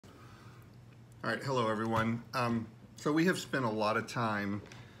All right, hello everyone. So we have spent a lot of time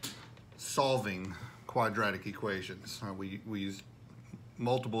solving quadratic equations. We use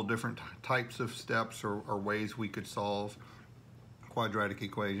multiple different types of steps or ways we could solve quadratic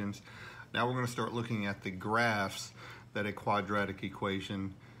equations. Now we're going to start looking at the graphs that a quadratic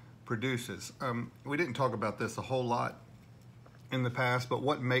equation produces. We didn't talk about this a whole lot in the past, but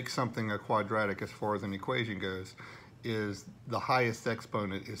what makes something a quadratic as far as an equation goes is the highest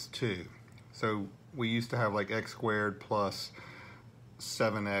exponent is 2. So we used to have like x squared plus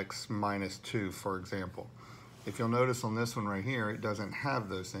 7x minus 2, for example. If you'll notice on this one right here, it doesn't have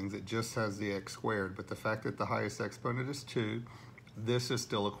those things. It just has the x squared. But the fact that the highest exponent is 2, this is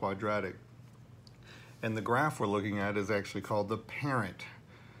still a quadratic. And the graph we're looking at is actually called the parent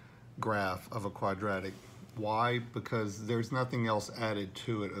graph of a quadratic. Why? Because there's nothing else added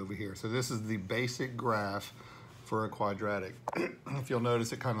to it over here. So this is the basic graph for a quadratic. If you'll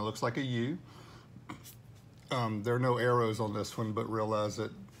notice, it kind of looks like a U. There are no arrows on this one, but realize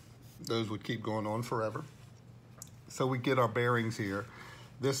that those would keep going on forever. So we get our bearings here.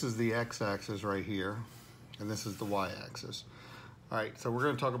 This is the x-axis right here, and this is the y-axis. All right, so we're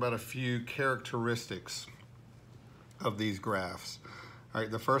going to talk about a few characteristics of these graphs. All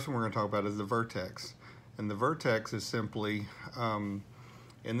right, the first one we're going to talk about is the vertex. And the vertex is simply,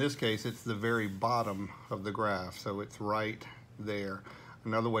 in this case, it's the very bottom of the graph, so it's right there.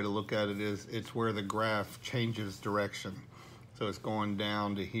 Another way to look at it is it's where the graph changes direction. So it's going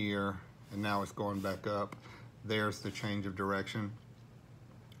down to here, and now it's going back up. There's the change of direction.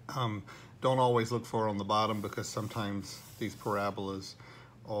 Don't always look for it on the bottom because sometimes these parabolas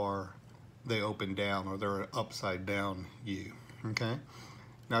they open down or they're an upside down U, okay?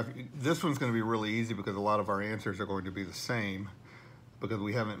 Now, this one's going to be really easy because a lot of our answers are going to be the same because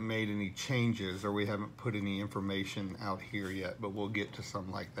we haven't made any changes or we haven't put any information out here yet, but we'll get to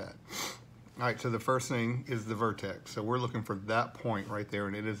something like that. All right, so the first thing is the vertex. So we're looking for that point right there,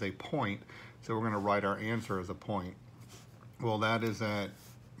 and it is a point, so we're going to write our answer as a point. Well, that is at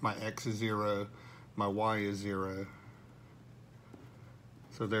my x is 0, my y is 0,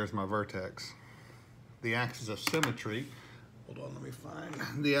 so there's my vertex. The axis of symmetry, hold on, let me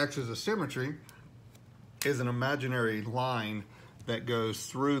find. The axis of symmetry is an imaginary line that goes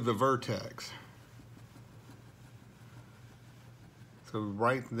through the vertex. So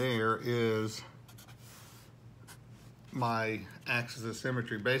right there is my axis of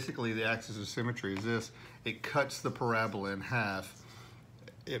symmetry. Basically, the axis of symmetry is this. It cuts the parabola in half.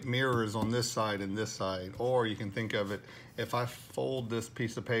 It mirrors on this side and this side. Or you can think of it, if I fold this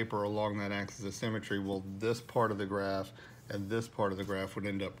piece of paper along that axis of symmetry, well, this part of the graph and this part of the graph would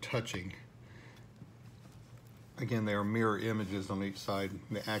end up touching. Again, there are mirror images on each side.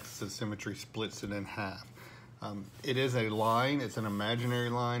 The axis of symmetry splits it in half. It is a line. It's an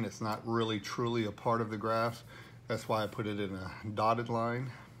imaginary line. It's not really truly a part of the graph. That's why I put it in a dotted line.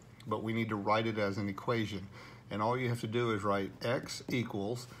 But we need to write it as an equation. And all you have to do is write x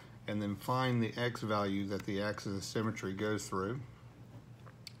equals, and then find the x value that the axis of symmetry goes through,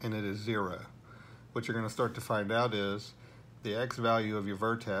 and it is 0. What you're going to start to find out is the x value of your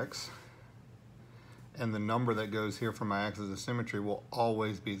vertex and the number that goes here from my axis of symmetry will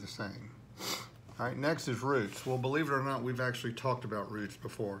always be the same. All right, next is roots. Well, believe it or not, we've actually talked about roots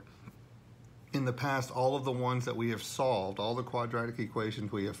before. In the past, all of the ones that we have solved, all the quadratic equations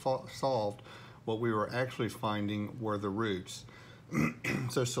we have solved, what we were actually finding were the roots.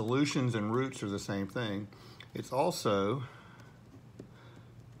 So solutions and roots are the same thing. It's also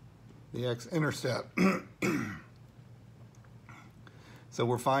the x-intercept. So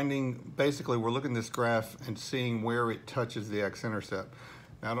we're finding, basically we're looking at this graph and seeing where it touches the x-intercept.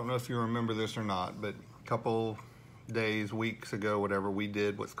 Now I don't know if you remember this or not, but a couple days, weeks ago, whatever, we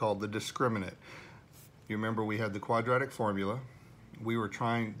did what's called the discriminant. You remember we had the quadratic formula. We were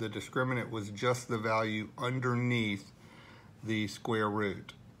trying, the discriminant was just the value underneath the square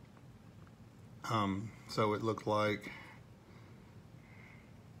root. So it looked like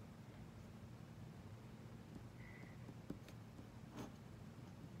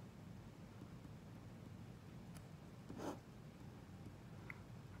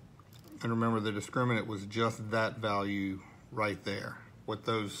and remember, the discriminant was just that value right there, what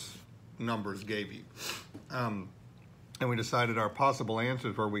those numbers gave you. And we decided our possible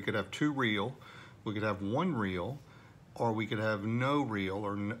answers were we could have 2 real, we could have 1 real, or we could have no real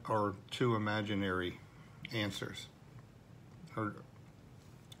or 2 imaginary answers.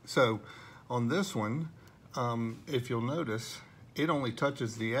 So on this one, if you'll notice, it only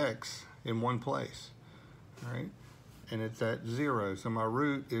touches the x in one place, all right? And it's at 0, so my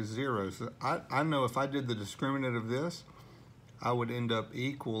root is 0. So I know if I did the discriminant of this, I would end up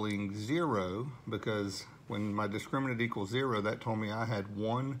equaling 0, because when my discriminant equals 0, that told me I had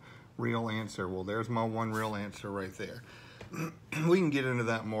one real answer. Well, there's my one real answer right there. We can get into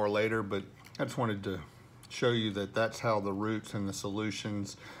that more later, but I just wanted to show you that that's how the roots and the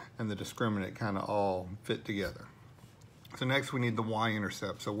solutions and the discriminant kind of all fit together. So next we need the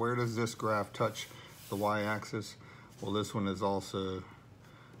y-intercept. So where does this graph touch the y-axis? Well, this one is also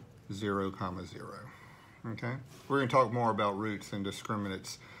 0, 0. Okay? We're going to talk more about roots and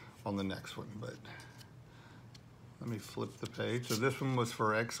discriminants on the next one, but let me flip the page. So this one was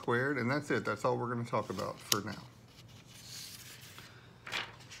for x squared, and that's it. That's all we're going to talk about for now.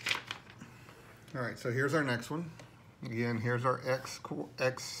 All right, so here's our next one. Again, here's our x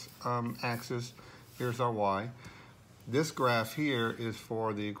axis. Here's our y. This graph here is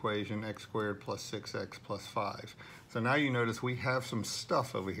for the equation x squared plus 6x plus 5. So now you notice we have some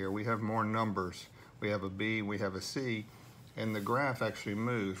stuff over here. We have more numbers. We have a b, we have a c, and the graph actually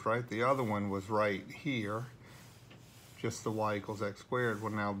moves, right? The other one was right here, just the y equals x squared.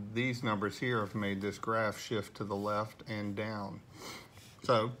 Well, now these numbers here have made this graph shift to the left and down.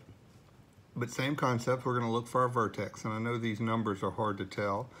 So, but same concept, we're going to look for our vertex. And I know these numbers are hard to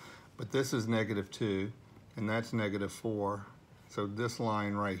tell, but this is -2, and that's -4. So this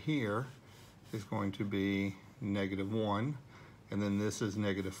line right here is going to be -1, and then this is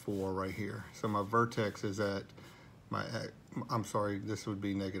 -4 right here. So my vertex is at my, I'm sorry, this would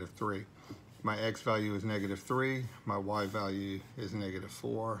be -3. My x value is -3, my y value is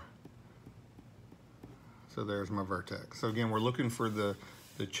 -4. So there's my vertex. So again, we're looking for the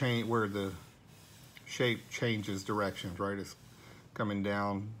change where the shape changes directions, right? It's coming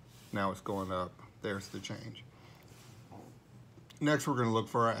down, now it's going up. There's the change. Next, we're going to look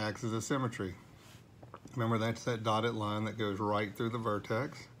for our axis of symmetry. Remember, that's that dotted line that goes right through the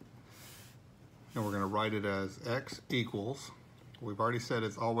vertex. And we're going to write it as x equals. We've already said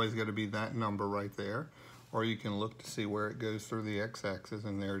it's always going to be that number right there. Or you can look to see where it goes through the x-axis,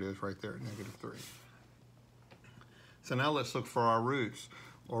 and there it is right there at -3. So now let's look for our roots,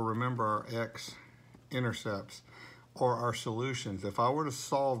 or remember our x-intercepts, or our solutions. If I were to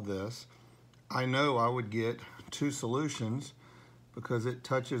solve this, I know I would get two solutions because it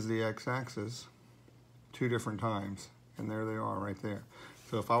touches the x-axis 2 different times, and there they are right there.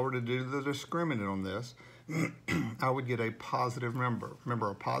 So if I were to do the discriminant on this, I would get a positive number. Remember,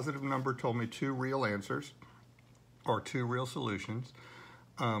 a positive number told me 2 real answers, or 2 real solutions.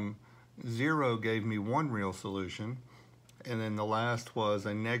 0 gave me 1 real solution, and then the last was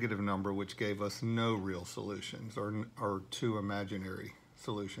a negative number, which gave us no real solutions, or 2 imaginary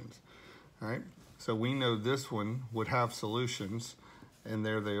solutions. All right, so we know this one would have solutions, and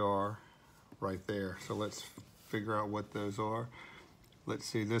there they are right there. So let's figure out what those are. Let's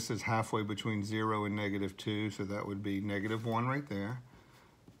see, this is halfway between 0 and -2, so that would be -1 right there.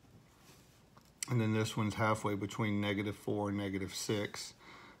 And then this one's halfway between -4 and -6,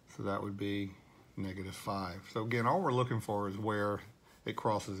 so that would be -5. So again, all we're looking for is where it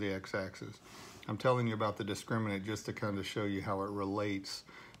crosses the x-axis. I'm telling you about the discriminant just to kind of show you how it relates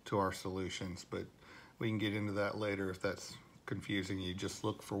to our solutions, but we can get into that later if that's confusing you. Just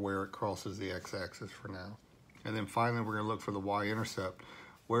look for where it crosses the x-axis for now. And then finally, we're going to look for the y-intercept.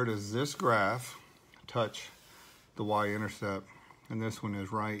 Where does this graph touch the y-intercept? And this one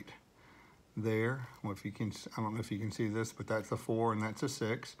is right there. Well, if you can, I don't know if you can see this, but that's a 4 and that's a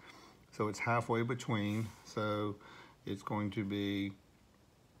 6. So it's halfway between. So it's going to be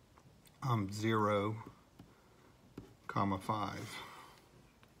 0, 5.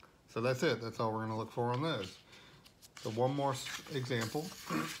 So that's it. That's all we're going to look for on those. So one more example.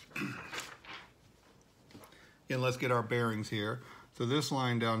 Again, let's get our bearings here. So this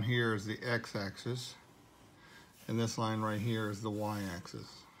line down here is the x-axis, and this line right here is the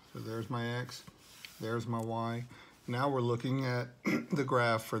y-axis. So there's my x, there's my y. Now we're looking at the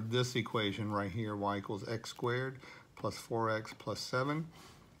graph for this equation right here, y equals x squared plus 4x plus 7.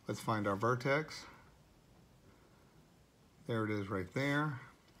 Let's find our vertex. There it is right there.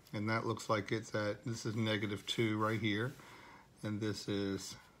 And that looks like it's at, this is -2 right here, and this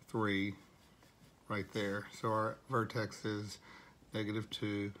is 3 right there. So our vertex is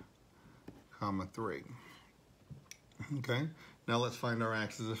 -2, 3. Okay, now let's find our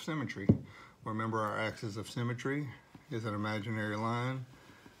axis of symmetry. Remember, our axis of symmetry is an imaginary line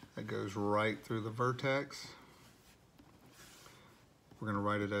that goes right through the vertex. We're going to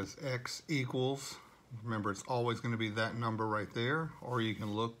write it as x equals. Remember, it's always going to be that number right there, or you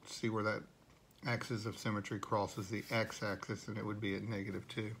can look to see where that axis of symmetry crosses the x-axis, and it would be at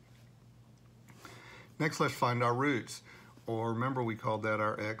 -2. Next, let's find our roots, or remember we called that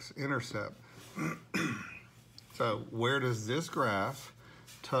our x-intercept. So where does this graph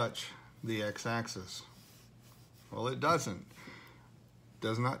touch the x-axis? Well, it doesn't.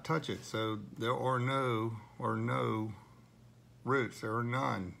 Does not touch it. So there are no roots. There are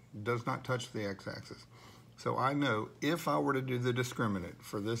none. Does not touch the x-axis. So I know if I were to do the discriminant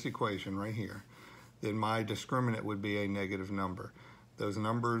for this equation right here, then my discriminant would be a negative number. Those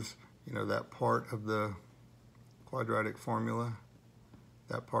numbers, you know, that part of the quadratic formula,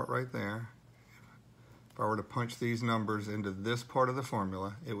 that part right there, if I were to punch these numbers into this part of the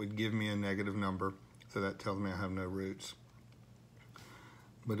formula, it would give me a negative number, so that tells me I have no roots.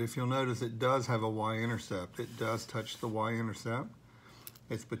 But if you'll notice, it does have a y-intercept. It does touch the y-intercept.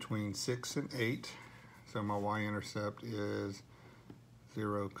 It's between 6 and 8, so my y-intercept is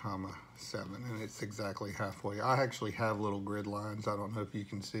 0,7, and it's exactly halfway. I actually have little grid lines. I don't know if you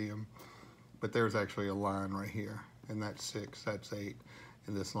can see them, but there's actually a line right here, and that's 6, that's 8,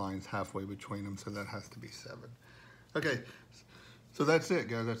 and this line's halfway between them, so that has to be 7. Okay, so that's it,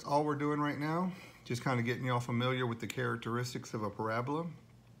 guys. That's all we're doing right now. Just kind of getting y'all familiar with the characteristics of a parabola.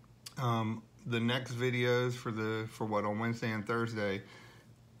 The next videos for what, on Wednesday and Thursday,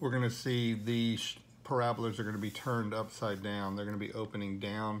 we're going to see these parabolas are going to be turned upside down. They're going to be opening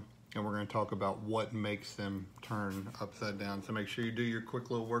down, and we're going to talk about what makes them turn upside down. So make sure you do your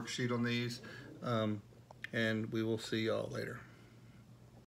quick little worksheet on these, and we will see y'all later.